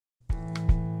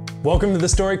Welcome to the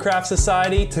Storycraft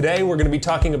Society. Today we're going to be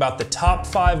talking about the top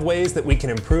 5 ways that we can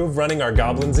improve running our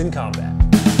goblins in combat.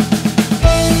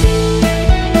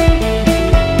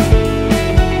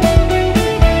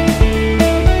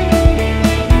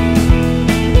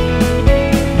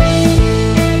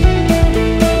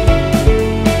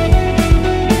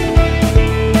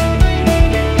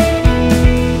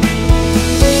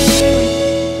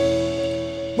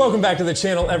 Welcome back to the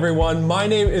channel, everyone. My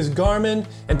name is Garmin,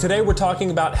 and today we're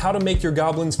talking about how to make your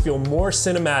goblins feel more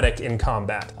cinematic in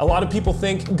combat. A lot of people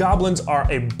think goblins are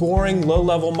a boring,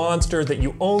 low-level monster that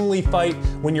you only fight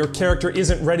when your character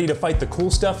isn't ready to fight the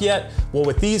cool stuff yet. Well,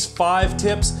 with these 5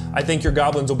 tips, I think your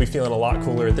goblins will be feeling a lot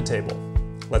cooler at the table.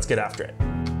 Let's get after it.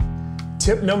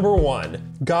 Tip number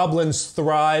 1, goblins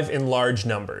thrive in large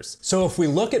numbers. So if we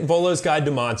look at Volo's Guide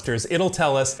to Monsters, it'll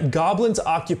tell us goblins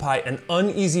occupy an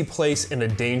uneasy place in a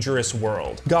dangerous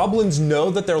world. Goblins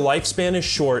know that their lifespan is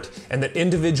short and that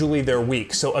individually they're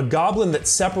weak, so a goblin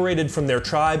that's separated from their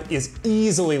tribe is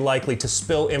easily likely to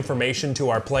spill information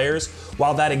to our players,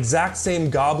 while that exact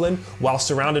same goblin, while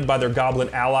surrounded by their goblin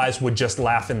allies, would just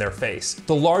laugh in their face.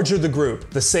 The larger the group,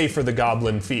 the safer the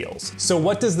goblin feels. So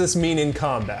what does this mean in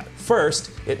combat? First,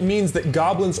 it means that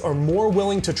goblins are more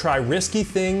willing to try risky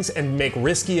things and make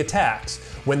risky attacks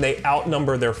when they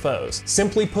outnumber their foes.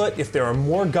 Simply put, if there are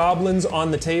more goblins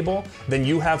on the table than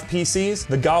you have PCs,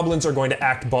 the goblins are going to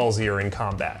act ballsier in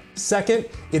combat. Second,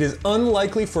 it is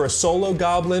unlikely for a solo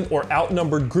goblin or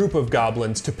outnumbered group of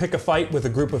goblins to pick a fight with a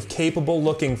group of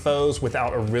capable-looking foes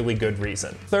without a really good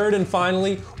reason. Third and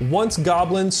finally, once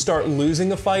goblins start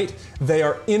losing a fight, they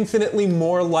are infinitely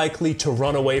more likely to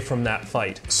run away from that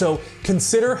fight. So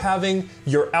consider having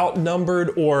your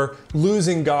outnumbered or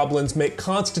losing goblins make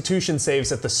constitution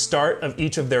saves at the start of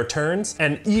each of their turns,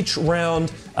 and each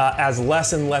round, as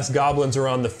less and less goblins are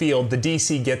on the field, the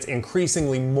DC gets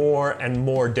increasingly more and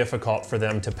more difficult for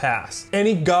them to pass.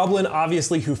 Any goblin,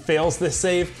 obviously, who fails this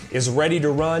save is ready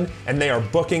to run, and they are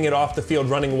booking it off the field,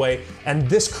 running away, and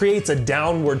this creates a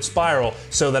downward spiral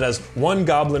so that as one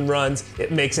goblin runs,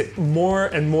 it makes it more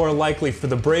and more likely for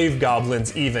the brave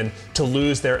goblins even to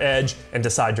lose their edge and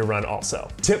decide to run also.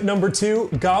 Tip number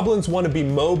 2, goblins want to be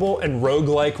mobile and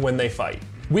roguelike when they fight.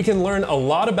 We can learn a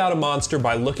lot about a monster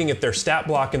by looking at their stat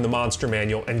block in the monster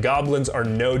manual, and goblins are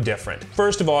no different.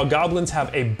 First of all, goblins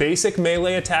have a basic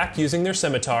melee attack using their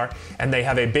scimitar, and they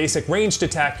have a basic ranged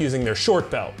attack using their short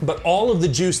bow. But all of the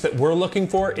juice that we're looking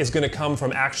for is going to come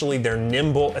from actually their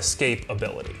nimble escape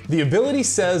ability. The ability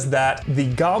says that the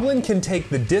goblin can take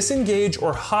the disengage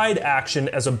or hide action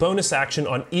as a bonus action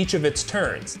on each of its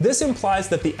turns. This implies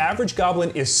that the average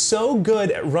goblin is so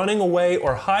good at running away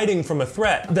or hiding from a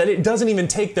threat that it doesn't even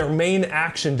take their main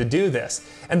action to do this.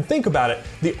 And think about it,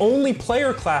 the only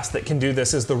player class that can do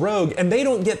this is the rogue, and they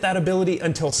don't get that ability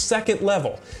until 2nd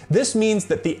level. This means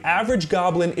that the average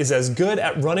goblin is as good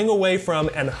at running away from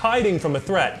and hiding from a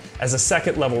threat as a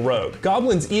 2nd level rogue.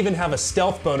 Goblins even have a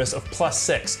stealth bonus of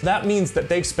 +6. That means that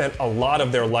they've spent a lot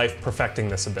of their life perfecting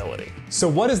this ability. So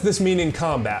what does this mean in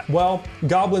combat? Well,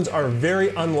 goblins are very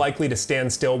unlikely to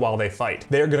stand still while they fight.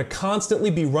 They are going to constantly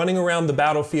be running around the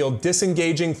battlefield,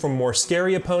 disengaging from more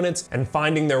scary opponents and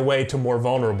finding their way to more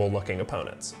vulnerable looking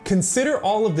opponents. Consider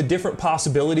all of the different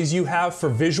possibilities you have for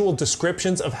visual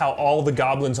descriptions of how all the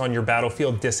goblins on your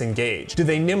battlefield disengage. Do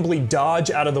they nimbly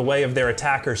dodge out of the way of their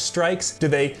attacker's strikes? Do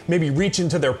they maybe reach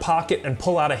into their pocket and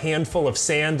pull out a handful of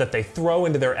sand that they throw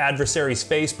into their adversary's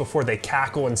face before they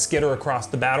cackle and skitter across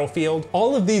the battlefield?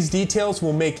 All of these details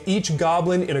will make each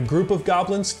goblin in a group of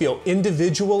goblins feel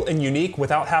individual and unique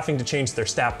without having to change their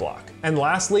stat block. And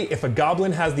lastly, if a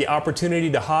goblin has the opportunity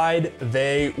to hide,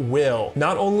 they will.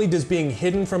 Not only does being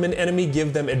hidden from an enemy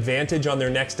give them advantage on their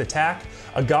next attack,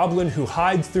 a goblin who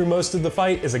hides through most of the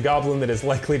fight is a goblin that is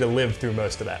likely to live through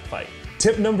most of that fight.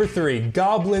 Tip number 3,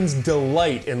 goblins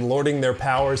delight in lording their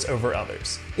powers over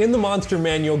others. In the monster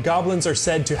manual, goblins are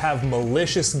said to have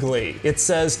malicious glee. It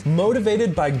says,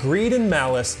 motivated by greed and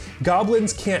malice,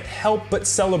 goblins can't help but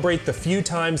celebrate the few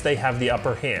times they have the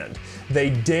upper hand. They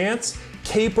dance,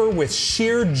 caper with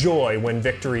sheer joy when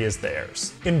victory is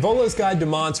theirs. In Volo's Guide to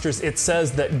Monsters, it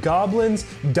says that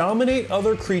goblins dominate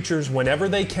other creatures whenever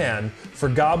they can, for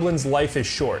goblins' life is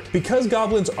short. Because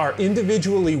goblins are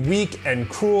individually weak and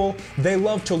cruel, they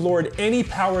love to lord any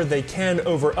power they can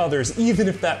over others, even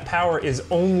if that power is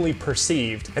only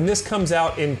perceived. And this comes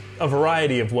out in a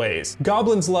variety of ways.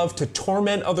 Goblins love to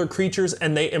torment other creatures,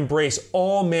 and they embrace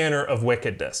all manner of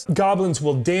wickedness. Goblins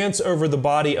will dance over the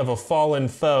body of a fallen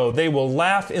foe. They will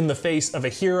laugh in the face of a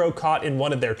hero caught in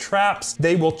one of their traps.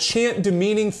 They will chant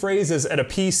demeaning phrases at a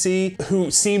PC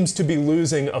who seems to be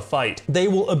losing a fight. They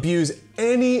will abuse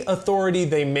any authority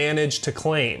they manage to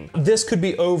claim. This could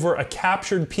be over a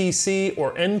captured PC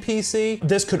or NPC.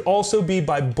 This could also be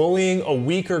by bullying a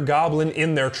weaker goblin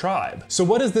in their tribe. So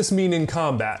what does this mean in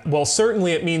combat? Well,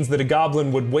 certainly it means that a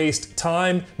goblin would waste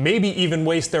time, maybe even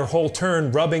waste their whole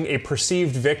turn rubbing a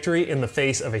perceived victory in the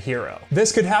face of a hero.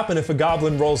 This could happen if a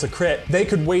goblin rolls a crit. They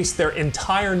could waste their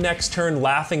entire next turn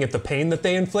laughing at the pain that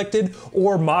they inflicted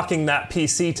or mocking that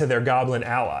PC to their goblin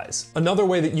allies. Another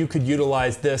way that you could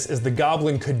utilize this is the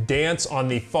goblin could dance on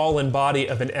the fallen body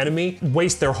of an enemy,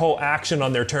 waste their whole action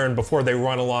on their turn before they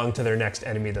run along to their next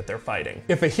enemy that they're fighting.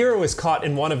 If a hero is caught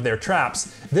in one of their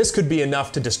traps, this could be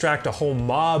enough to distract a whole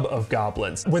mob of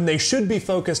goblins. When they should be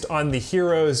focused on the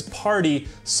hero's party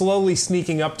slowly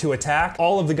sneaking up to attack,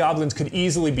 all of the goblins could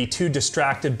easily be too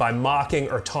distracted by mocking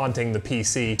or taunting the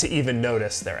PC to even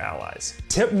notice their allies.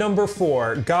 Tip number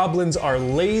 4, goblins are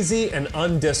lazy and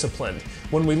undisciplined.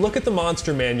 When we look at the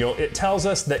monster manual, it tells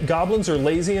us that goblins are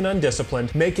lazy and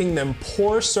undisciplined, making them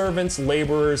poor servants,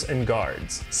 laborers, and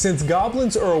guards. Since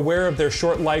goblins are aware of their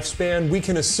short lifespan, we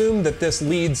can assume that this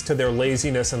leads to their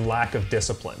laziness and lack of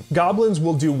discipline. Goblins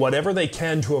will do whatever they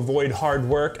can to avoid hard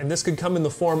work, and this could come in the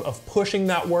form of pushing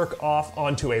that work off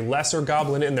onto a lesser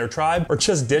goblin in their tribe, or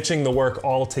just ditching the work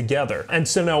altogether. And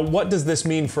so now, what does this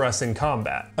mean for us in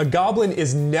combat? A goblin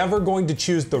is never going to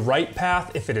choose the right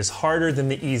path if it is harder than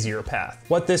the easier path.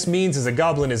 What this means is a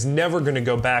goblin is never going to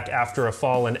go back after a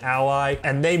fallen ally,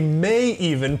 and they may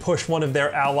even push one of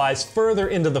their allies further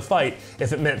into the fight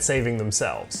if it meant saving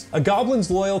themselves. A goblin's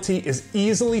loyalty is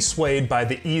easily swayed by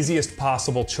the easiest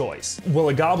possible choice. Will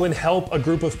a goblin help a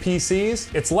group of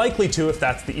PCs? It's likely to if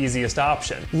that's the easiest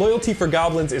option. Loyalty for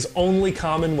goblins is only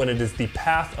common when it is the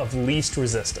path of least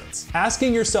resistance.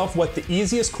 Asking yourself what the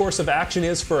easiest course of action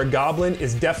is for a goblin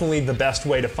is definitely the best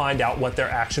way to find out what their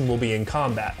action will be in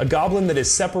combat. A goblin that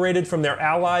is separated from their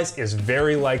allies is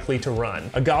very likely to run.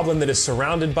 A goblin that is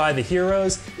surrounded by the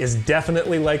heroes is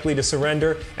definitely likely to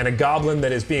surrender, and a goblin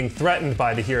that is being threatened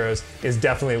by the heroes is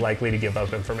definitely likely to give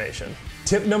up information.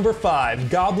 Tip number 5,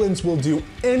 goblins will do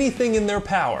anything in their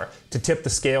power to tip the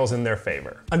scales in their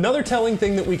favor. Another telling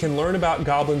thing that we can learn about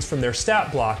goblins from their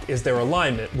stat block is their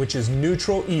alignment, which is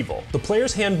neutral evil. The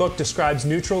player's handbook describes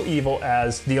neutral evil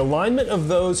as the alignment of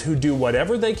those who do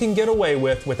whatever they can get away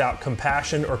with without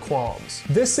compassion or qualms.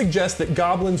 This suggests that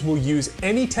goblins will use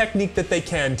any technique that they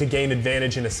can to gain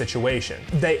advantage in a situation.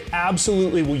 They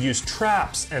absolutely will use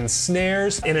traps and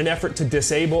snares in an effort to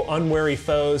disable unwary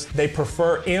foes. They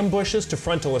prefer ambushes to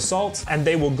frontal assaults, and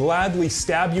they will gladly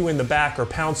stab you in the back or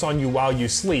pounce on you while you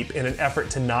sleep in an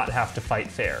effort to not have to fight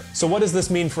fair. So what does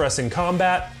this mean for us in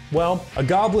combat? Well, a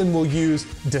goblin will use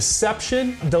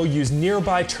deception, they'll use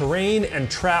nearby terrain and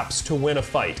traps to win a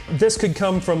fight. This could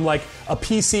come from like a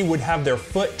PC would have their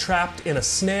foot trapped in a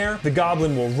snare, the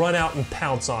goblin will run out and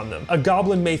pounce on them. A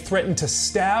goblin may threaten to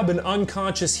stab an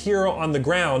unconscious hero on the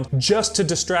ground just to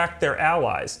distract their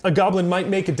allies. A goblin might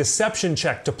make a deception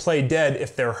check to play dead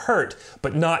if they're hurt,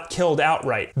 but not killed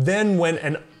outright. Then when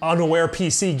an unaware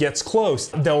PC gets close,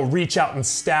 they'll reach out and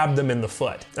stab them in the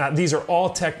foot. These are all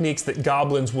techniques that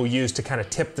goblins will use to kind of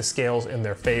tip the scales in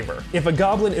their favor. If a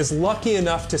goblin is lucky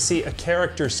enough to see a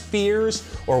character's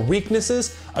fears or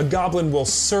weaknesses, a goblin will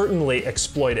certainly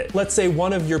exploit it. Let's say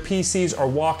one of your PCs are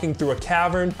walking through a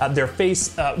cavern, their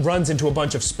face runs into a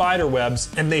bunch of spider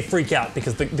webs, and they freak out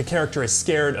because the character is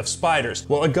scared of spiders.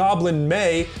 Well, a goblin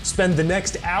may spend the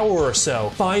next hour or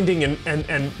so finding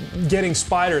and getting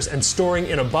spiders and storing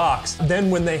in a box.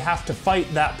 Then when they have to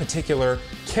fight that particular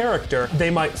character, they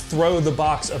might throw the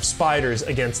box of spiders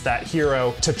against that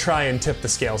hero to try and tip the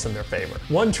scales in their favor.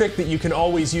 One trick that you can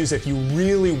always use if you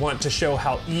really want to show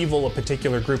how evil a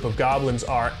particular group of goblins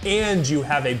are and you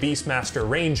have a Beastmaster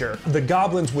Ranger, the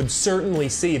goblins would certainly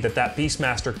see that that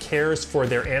Beastmaster cares for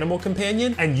their animal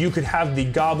companion, and you could have the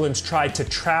goblins try to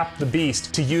trap the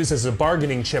beast to use as a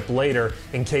bargaining chip later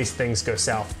in case things go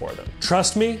south for them.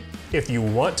 Trust me, if you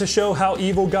want to show how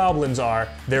evil goblins are,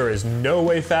 there is no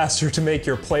way faster to make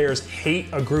your players hate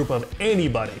a group of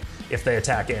anybody if they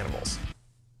attack animals.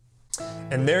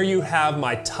 And there you have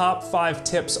my top 5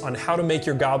 tips on how to make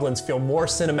your goblins feel more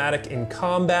cinematic in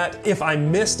combat. If I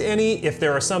missed any, if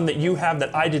there are some that you have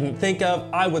that I didn't think of,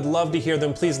 I would love to hear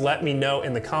them. Please let me know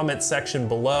in the comments section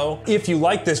below. If you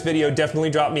like this video, definitely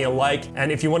drop me a like.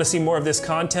 And if you want to see more of this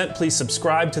content, please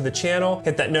subscribe to the channel.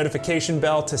 Hit that notification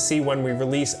bell to see when we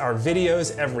release our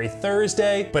videos every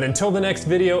Thursday. But until the next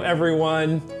video,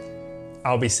 everyone,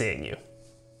 I'll be seeing you.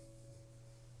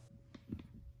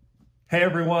 Hey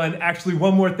everyone, actually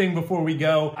one more thing before we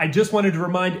go. I just wanted to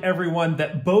remind everyone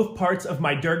that both parts of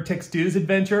my Derg Tix Dues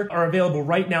adventure are available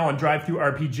right now on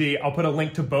DriveThruRPG. I'll put a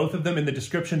link to both of them in the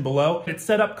description below. It's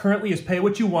set up currently as pay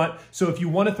what you want, so if you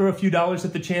want to throw a few dollars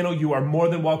at the channel, you are more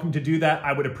than welcome to do that.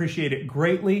 I would appreciate it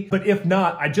greatly. But if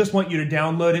not, I just want you to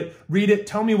download it, read it,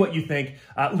 tell me what you think.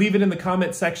 Leave it in the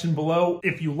comment section below.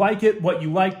 If you like it, what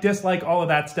you like, dislike, all of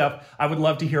that stuff, I would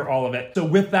love to hear all of it. So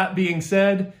with that being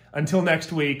said, until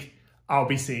next week, I'll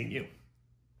be seeing you.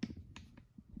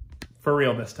 For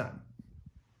real this time.